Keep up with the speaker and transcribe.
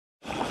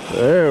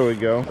There we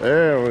go.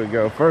 There we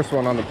go. First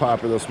one on the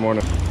popper this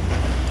morning.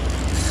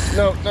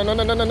 No.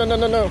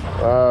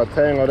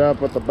 Tangled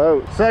up with the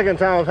boat. Second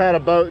time I've had a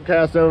boat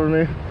cast over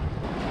me.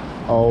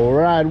 All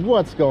right,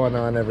 what's going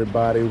on,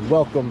 everybody?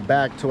 Welcome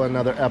back to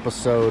another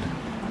episode.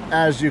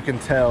 As you can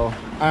tell,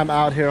 I'm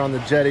out here on the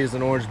jetties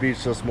in Orange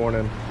Beach this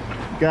morning.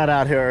 Got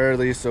out here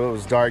early, so it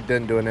was dark,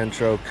 didn't do an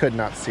intro, could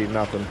not see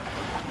nothing.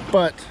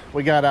 But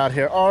we got out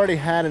here, already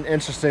had an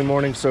interesting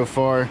morning so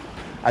far.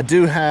 I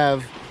do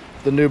have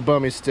the new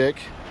bummy stick.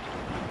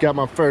 Got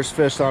my first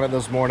fish on it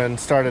this morning.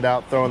 Started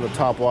out throwing the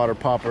Topwater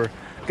popper.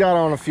 Got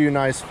on a few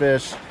nice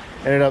fish.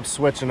 Ended up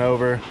switching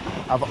over.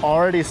 I've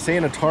already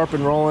seen a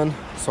tarpon rolling,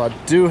 so I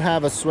do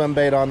have a swim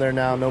bait on there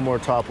now. No more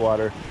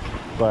Topwater.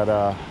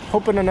 But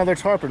hoping another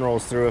tarpon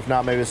rolls through. If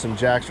not, maybe some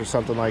jacks or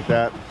something like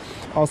that.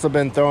 Also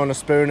been throwing a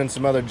spoon and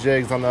some other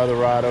jigs on the other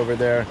rod over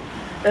there.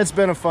 It's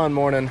been a fun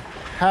morning.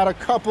 Had a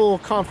couple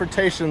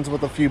confrontations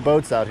with a few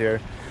boats out here.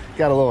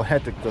 Got a little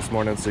hectic this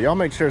morning, so y'all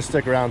make sure to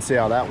stick around and see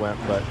how that went.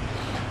 But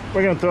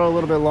we're gonna throw a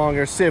little bit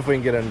longer, see if we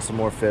can get in some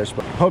more fish.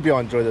 But hope y'all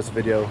enjoy this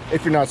video.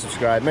 If you're not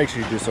subscribed, make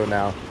sure you do so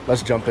now.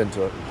 Let's jump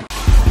into it.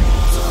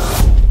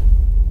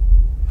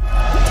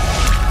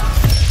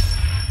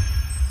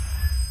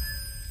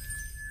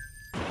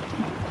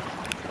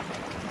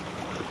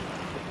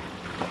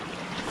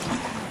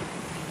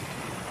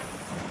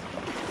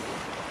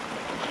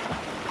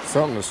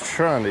 Something is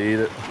trying to eat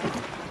it.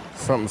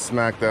 Something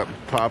smacked that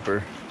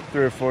popper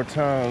 3 or 4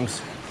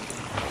 times.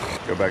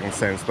 Go back in the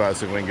same spot,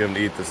 see if we can get him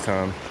to eat this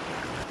time.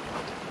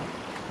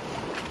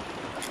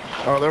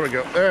 Oh, there we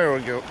go. There we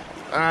go.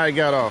 I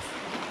got off.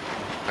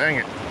 Dang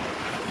it.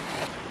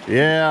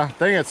 Yeah, I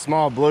think it's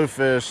small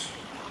bluefish.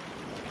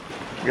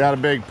 Got a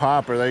big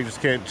popper, they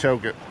just can't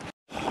choke it.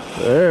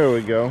 There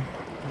we go.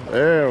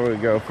 There we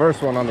go.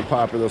 First one on the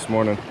popper this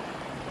morning.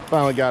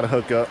 Finally got a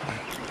hook up.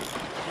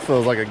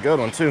 Feels like a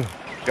good one too.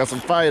 Got some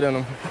fight in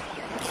them.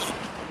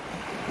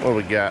 What do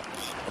we got?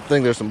 I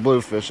think there's some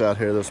bluefish out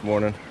here this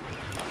morning.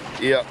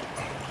 Yep.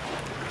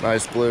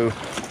 Nice blue.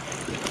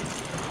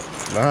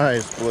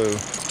 Nice blue.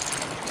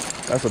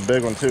 That's a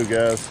big one too,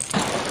 guys.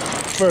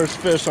 First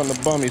fish on the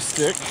bummy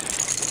stick.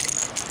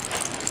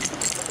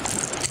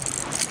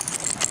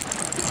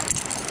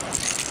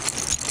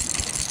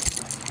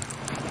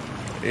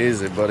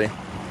 Easy, buddy.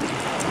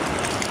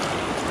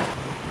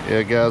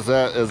 Yeah, guys,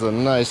 that is a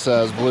nice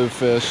size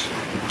bluefish.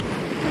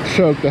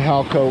 Choked the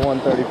Halco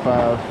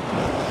 135.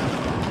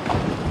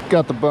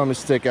 Got the bummy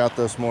stick out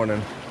this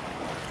morning.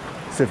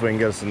 See if we can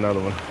get us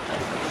another one.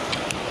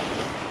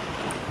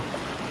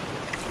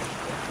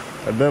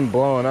 I've been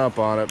blowing up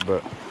on it,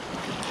 but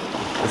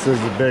this is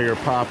the bigger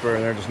popper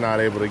and they're just not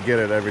able to get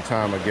it every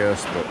time, I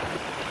guess, but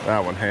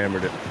that one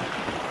hammered it.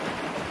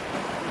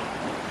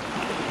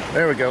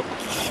 There we go.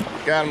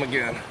 Got him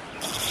again.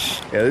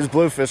 Yeah, these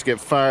bluefish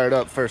get fired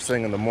up first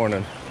thing in the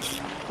morning.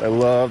 They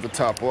love the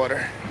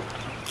Topwater.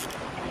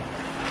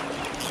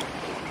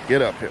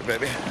 Get up here,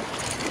 baby.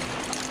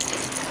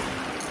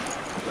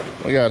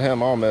 We got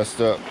him all messed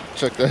up.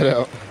 Check that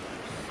out.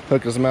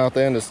 Hook his mouth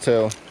and his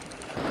tail.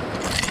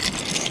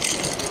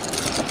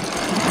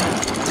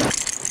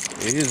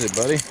 Easy,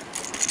 buddy.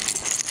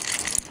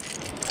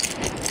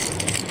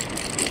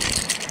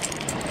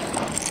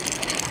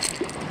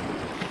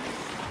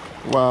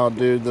 Wild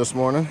dude this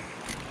morning.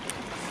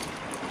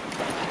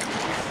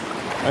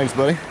 Thanks,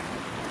 buddy.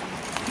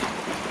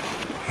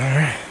 All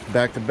right,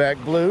 back-to-back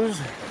blues.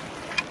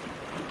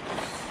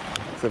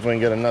 See if we can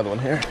get another one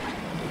here.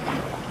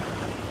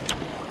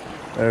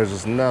 There's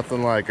just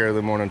nothing like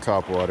early morning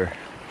Topwater.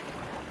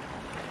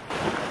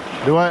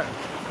 Do what?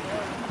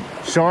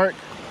 Shark?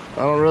 I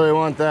don't really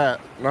want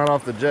that. Not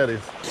off the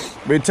jetties.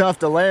 Be tough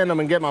to land them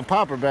and get my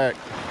popper back.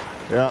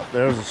 Yeah,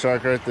 there's a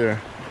shark right there.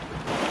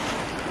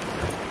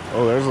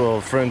 Oh, there's a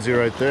little frenzy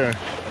right there.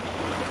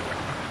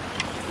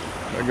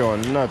 They're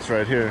going nuts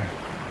right here.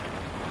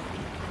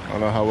 I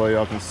don't know how well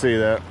y'all can see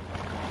that,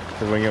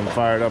 because we can get them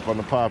fired up on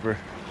the popper.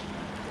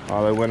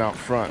 Oh, they went out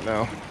front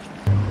now.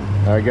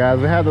 All right, guys,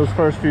 we had those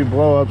first few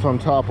blow-ups on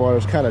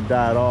Topwaters kind of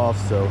died off,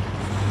 so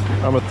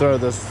I'm gonna throw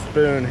this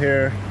spoon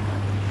here,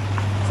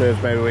 see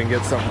if maybe we can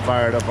get something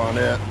fired up on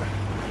it.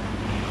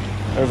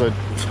 There's a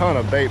ton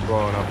of bait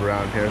blowing up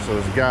around here, so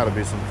there's got to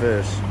be some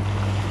fish.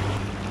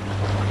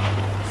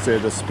 See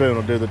if the spoon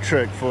will do the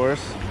trick for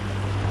us.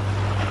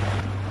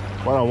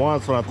 What I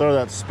want is when I throw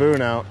that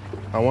spoon out,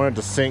 I want it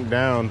to sink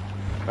down.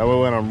 That way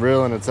when I'm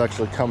reeling, it's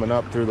actually coming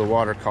up through the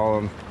water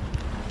column,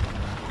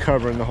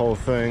 covering the whole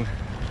thing.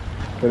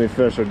 If any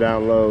fish are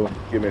down low,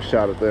 give me a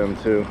shot at them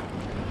too.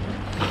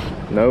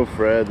 No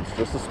Fred, it's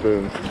just a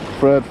spoon.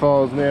 Fred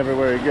follows me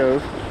everywhere he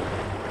goes.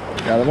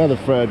 Got another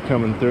Fred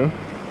coming through.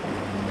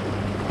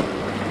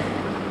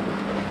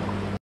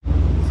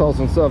 Saw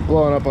some stuff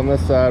blowing up on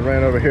this side,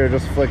 ran over here,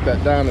 just flicked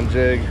that diamond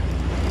jig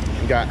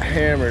and got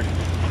hammered.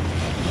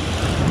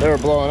 They were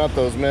blowing up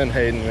those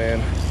menhaden, man.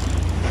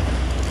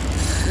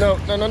 No.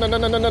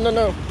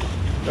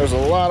 There's a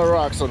lot of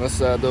rocks on this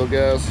side though,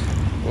 guys.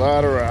 A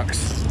lot of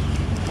rocks.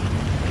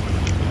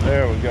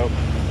 There we go.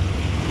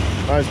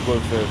 Nice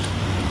bluefish.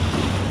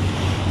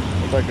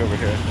 back over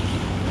here.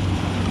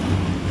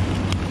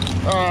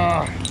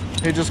 Ah,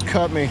 he just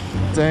cut me.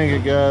 Dang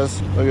it,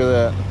 guys. Look at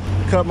that.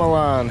 Cut my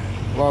line.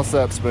 Lost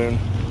that spoon.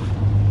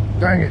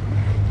 Dang it.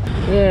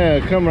 Yeah,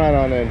 come right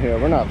on in here.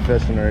 We're not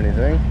fishing or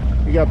anything.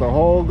 You got the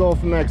whole Gulf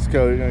of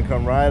Mexico. You're gonna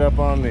come right up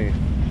on me.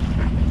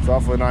 It's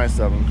awfully nice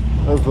of them.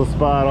 This is the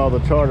spot all the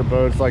charter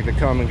boats like to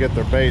come and get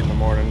their bait in the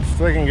mornings.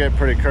 So they can get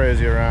pretty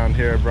crazy around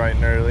here bright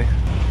and early.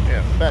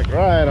 Yeah, back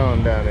right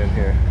on down in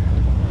here.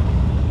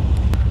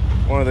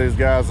 One of these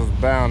guys was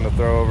bound to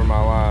throw over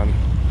my line.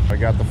 I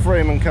got the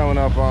Freeman coming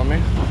up on me.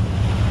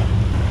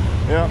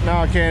 Yep,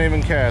 now I can't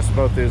even cast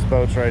both these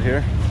boats right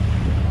here.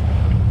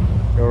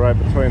 Go right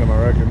between them, I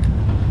reckon.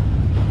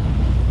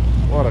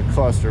 What a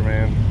cluster,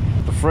 man.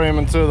 The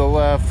Freeman to the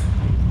left,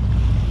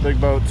 big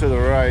boat to the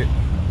right.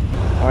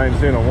 I ain't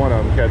seen one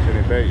of them catch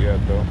any bait yet,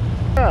 though.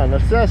 Ah,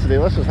 necessity,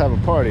 let's just have a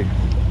party.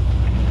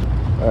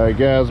 All right,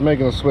 guys,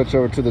 making a switch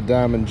over to the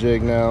diamond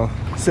jig now.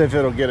 See if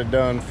it'll get it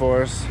done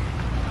for us.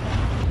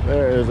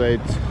 There is a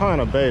ton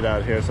of bait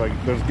out here, so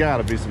there's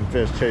gotta be some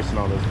fish chasing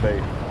all this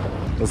bait.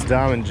 This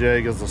diamond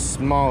jig is the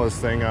smallest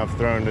thing I've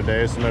thrown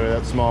today, so maybe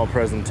that small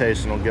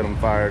presentation will get them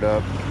fired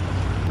up.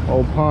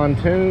 Old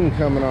pontoon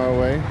coming our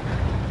way.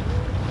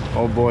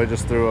 Old boy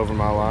just threw over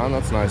my line.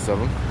 That's nice of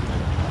him.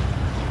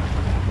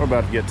 We're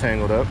about to get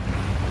tangled up.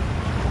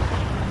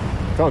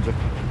 Told you.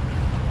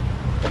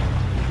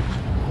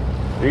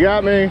 You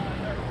got me.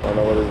 I don't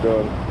know what he's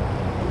doing.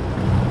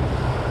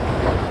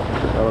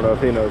 I don't know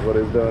if he knows what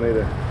he's doing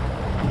either.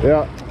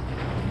 Yeah.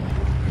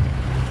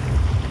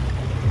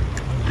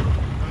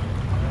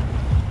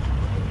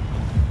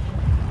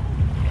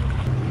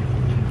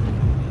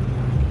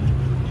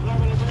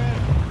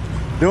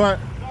 Do what?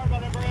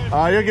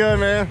 Oh, you're good,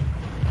 man.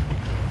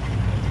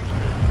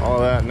 All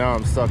that, now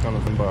I'm stuck on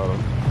the bottom.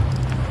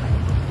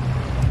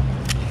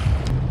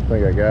 I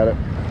think I got it.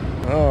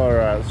 All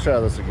right, let's try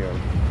this again.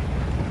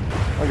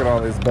 Look at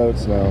all these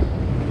boats now.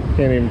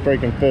 Can't even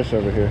freaking fish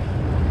over here.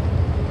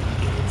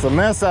 It's a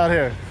mess out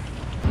here.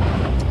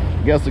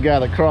 Guess the guy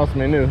that crossed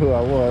me knew who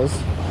I was.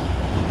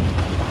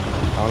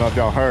 I don't know if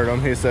y'all heard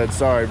him. He said,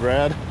 "Sorry,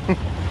 Brad."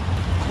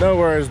 No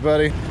worries,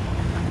 buddy.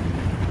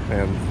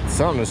 And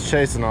something is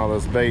chasing all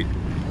this bait.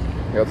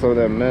 Got some of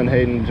them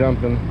menhaden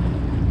jumping.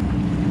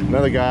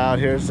 Another guy out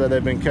here said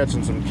they've been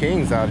catching some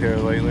kings out here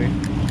lately.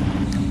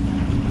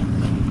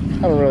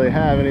 I don't really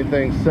have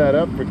anything set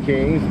up for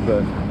kings,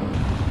 but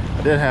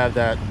I did have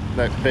that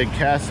big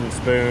casting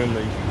spoon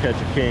that you can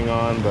catch a king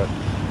on, but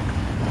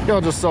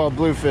y'all just saw a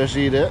bluefish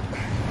eat it.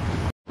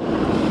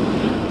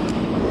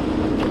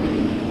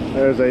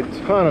 There's a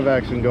ton of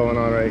action going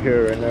on right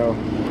here right now.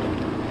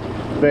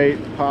 Bait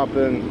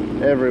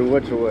popping every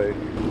which way.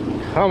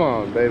 Come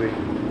on, baby.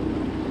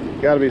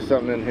 Gotta be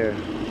something in here.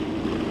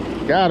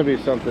 Gotta be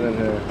something in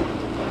here.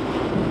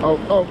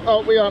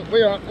 Oh, we on.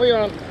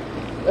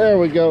 There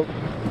we go.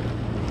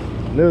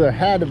 Knew there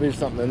had to be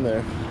something in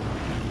there.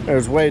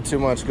 There's way too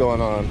much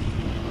going on.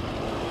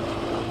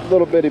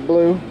 Little bitty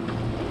blue.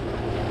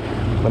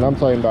 But I'm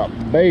talking about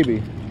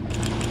baby.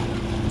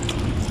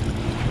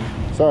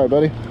 Sorry,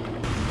 buddy.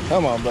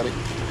 Come on, buddy.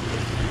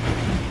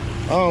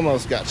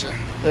 Almost got you.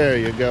 There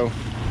you go.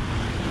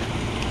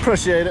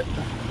 Appreciate it.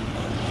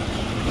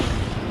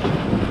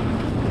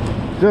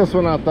 Just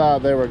when I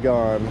thought they were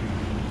gone.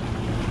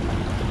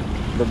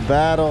 The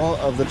battle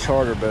of the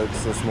charter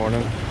boats this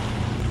morning.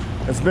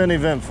 It's been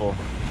eventful.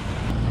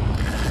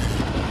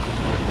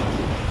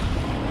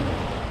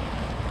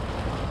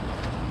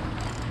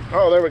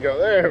 Oh, there we go.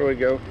 There we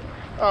go.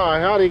 Oh,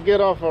 how do you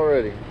get off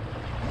already?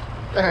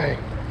 Dang.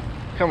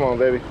 Come on,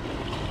 baby.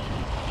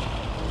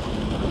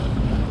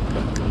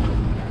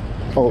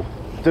 Oh,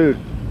 dude.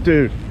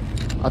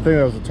 I think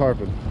that was a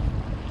tarpon.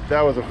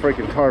 That was a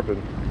freaking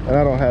tarpon. And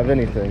I don't have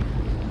anything.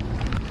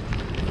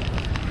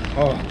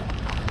 Oh,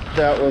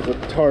 that was a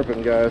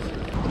tarpon, guys.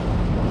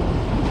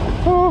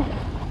 Oh.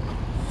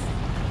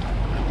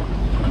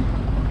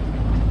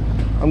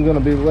 I'm gonna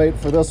be late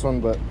for this one,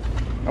 but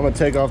I'm gonna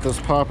take off this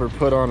popper,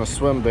 put on a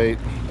swim bait.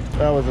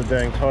 That was a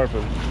dang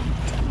tarpon.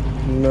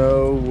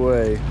 No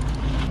way.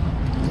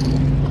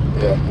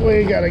 Yeah,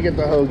 we gotta get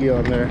the hoagie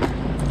on there.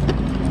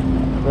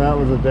 That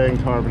was a dang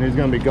tarpon. He's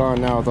gonna be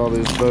gone now with all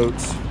these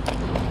boats.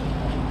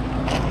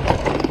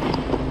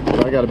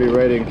 So I gotta be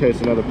ready in case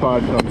another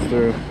pod comes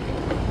through.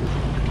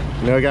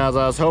 You know, guys,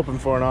 I was hoping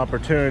for an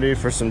opportunity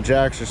for some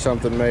jacks or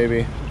something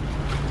maybe.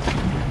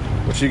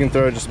 Which you can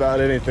throw just about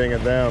anything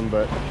at them,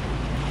 but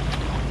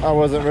I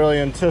wasn't really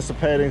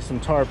anticipating some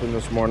tarpon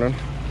this morning.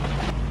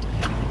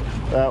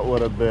 That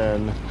would have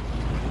been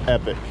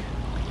epic.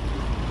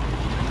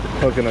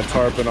 Hooking a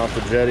tarpon off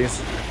the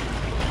jetties.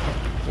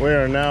 We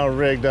are now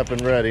rigged up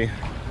and ready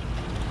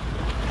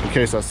in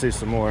case I see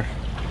some more.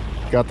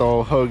 Got the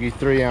old hoagie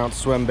 3-ounce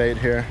swim bait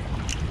here.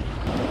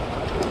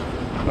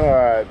 All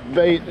right,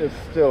 bait is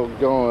still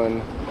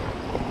going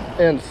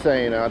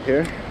insane out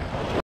here.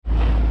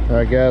 All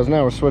right, guys,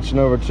 now we're switching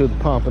over to the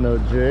pompano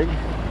jig.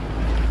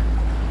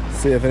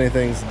 See if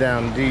anything's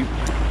down deep.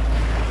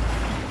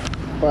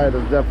 Bite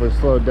has definitely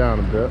slowed down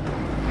a bit.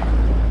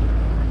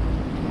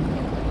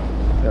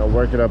 Got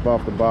work it up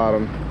off the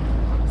bottom.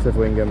 See if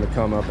we can get them to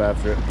come up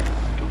after it.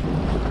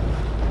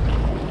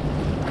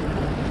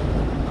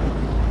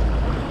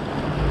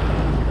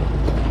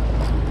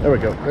 There we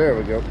go, there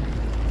we go.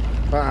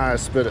 Ah, I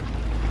spit it.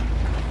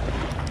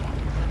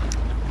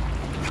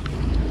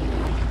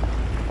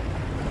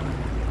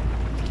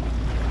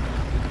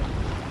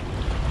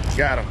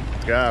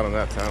 Got him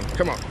that time.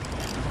 Come on.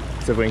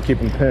 See if we can keep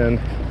him pinned.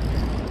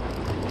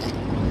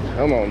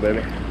 Come on,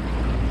 baby.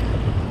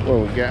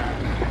 What we got?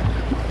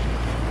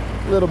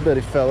 Little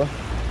bitty fella.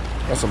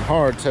 Got some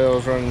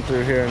hardtails running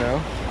through here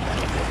now.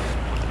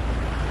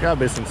 Gotta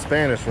be some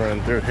Spanish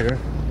running through here.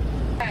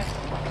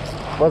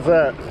 What's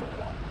that?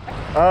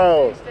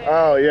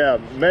 Oh yeah,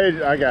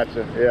 major. I got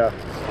you. Yeah.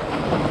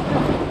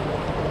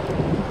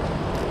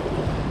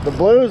 The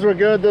blues were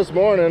good this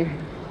morning.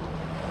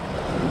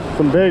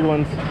 Some big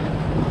ones.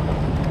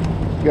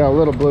 Got a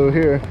little blue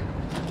here.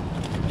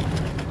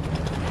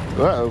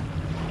 Uh-oh.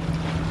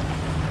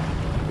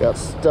 Got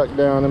stuck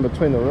down in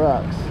between the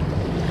rocks.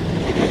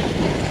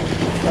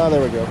 Oh, there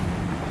we go.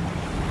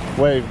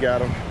 Wave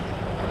got him.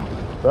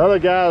 The other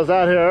guys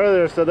out here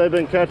earlier said they've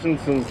been catching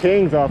some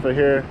kings off of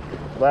here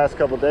the last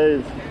couple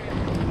days.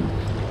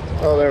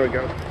 Oh, there we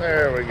go.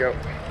 There we go.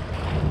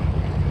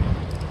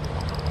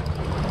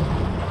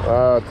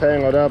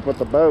 Tangled up with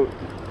the boat.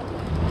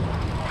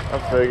 I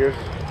figures.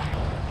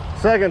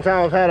 Second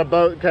time I've had a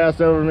boat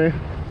cast over me.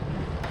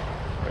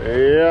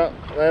 Yeah,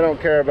 they don't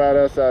care about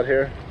us out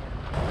here.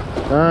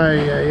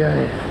 Ay, ay,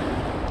 ay.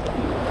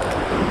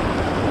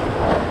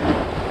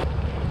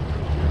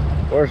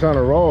 We're just on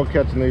a roll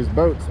catching these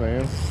boats,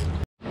 man.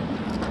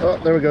 Oh,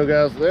 there we go,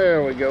 guys.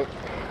 There we go.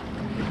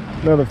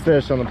 Another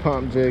fish on the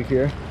pump jig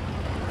here.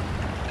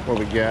 What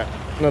we got?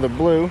 Another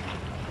blue.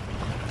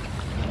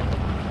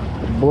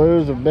 The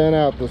blues have been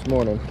out this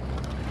morning.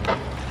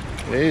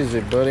 Easy,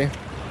 buddy.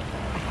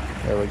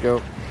 There we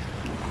go.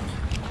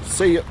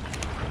 See ya.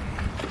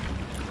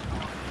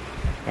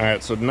 All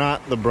right, so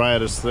not the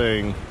brightest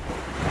thing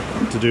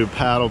to do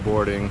paddle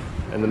boarding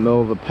in the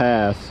middle of the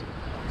pass,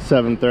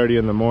 7:30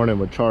 in the morning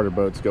with charter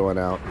boats going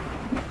out.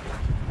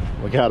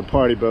 We got a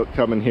party boat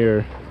coming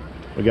here.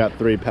 We got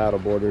 3 paddle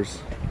boarders.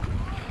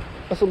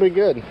 This will be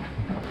good.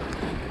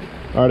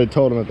 I already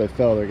told them if they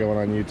fell, they're going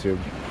on YouTube.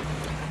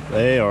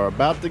 They are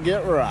about to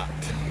get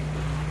rocked.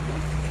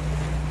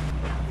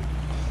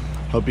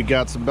 Hope you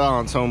got some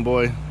balance,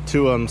 homeboy.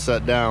 2 of them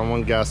set down,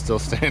 1 guy's still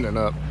standing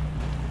up.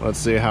 Let's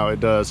see how he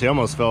does. He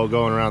almost fell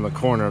going around the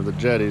corner of the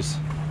jetties.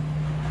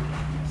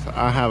 So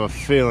I have a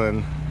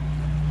feeling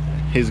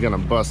he's gonna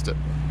bust it.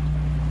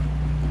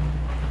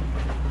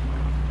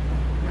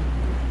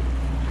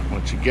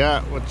 What you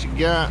got? What you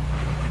got?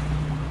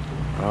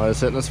 Oh,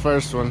 he's hitting his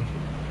first one.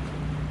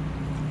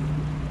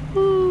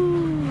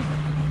 Woo.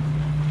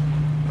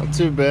 Not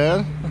too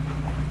bad.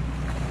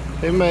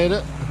 He made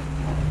it.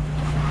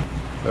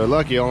 They're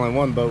lucky only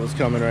 1 boat was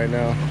coming right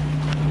now.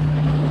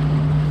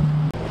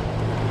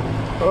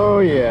 Oh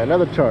yeah,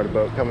 another charter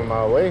boat coming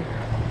my way.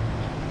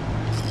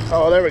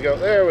 Oh, there we go,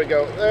 there we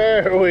go,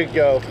 there we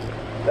go.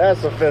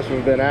 That's the fish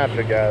we've been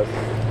after, guys.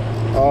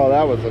 Oh,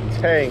 that was a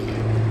tank.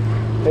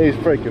 He's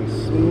freaking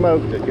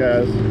smoked it,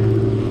 guys.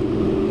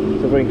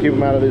 See if we can keep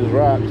him out of these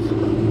rocks.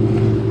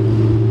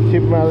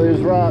 Keep him out of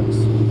these rocks.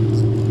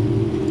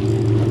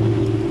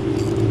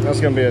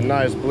 That's gonna be a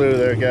nice blue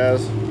there,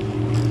 guys.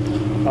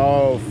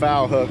 Oh,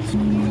 foul hooked.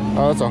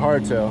 Oh, that's a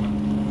hardtail.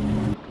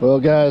 Well,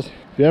 guys,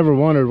 if you ever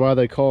wondered why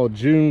they call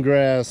June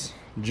grass,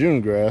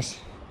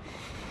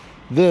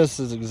 this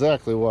is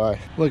exactly why.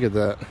 Look at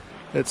that.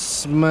 It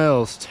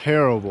smells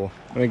terrible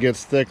when it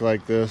gets thick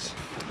like this.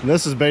 And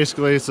this is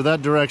basically, so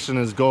that direction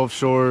is Gulf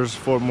Shores,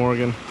 Fort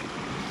Morgan.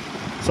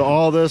 So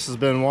all this has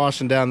been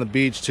washing down the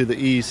beach to the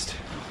east.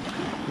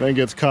 Then it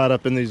gets caught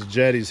up in these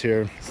jetties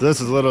here. So this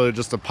is literally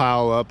just a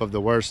pile up of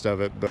the worst of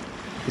it. But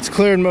it's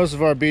cleared most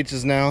of our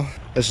beaches now.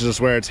 This is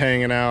just where it's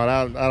hanging out.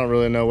 I don't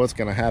really know what's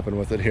gonna happen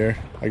with it here.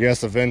 I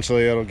guess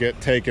eventually it'll get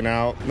taken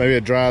out. Maybe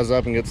it dries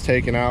up and gets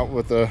taken out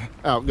with the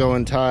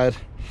outgoing tide.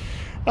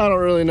 I don't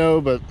really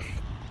know, but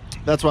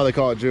that's why they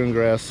call it June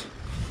grass.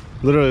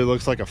 Literally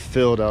looks like a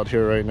field out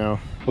here right now.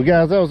 Well,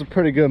 guys, that was a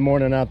pretty good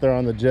morning out there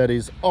on the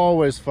jetties.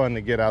 Always fun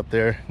to get out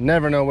there.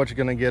 Never know what you're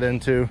gonna get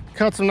into.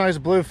 Caught some nice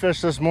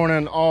bluefish this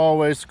morning.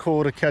 Always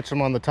cool to catch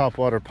them on the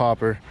topwater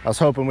popper. I was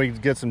hoping we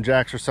could get some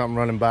jacks or something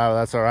running by, but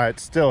that's all right.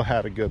 Still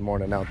had a good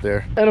morning out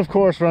there. And of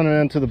course, running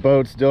into the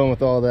boats, dealing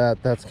with all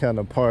that, that's kind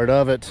of part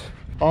of it.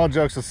 All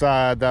jokes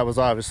aside, that was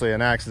obviously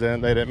an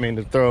accident. They didn't mean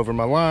to throw over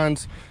my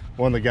lines.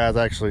 One of the guys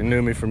actually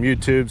knew me from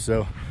YouTube,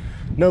 so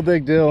no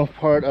big deal,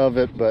 part of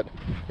it. But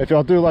if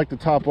y'all do like the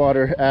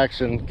topwater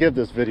action, give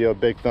this video a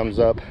big thumbs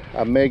up.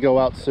 I may go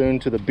out soon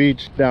to the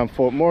beach down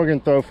Fort Morgan,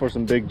 throw for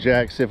some big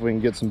jacks, see if we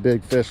can get some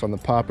big fish on the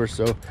popper.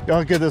 So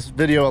y'all give this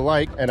video a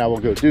like and I will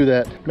go do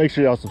that. Make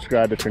sure y'all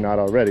subscribe if you're not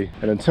already.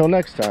 And until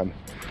next time,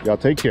 y'all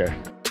take care.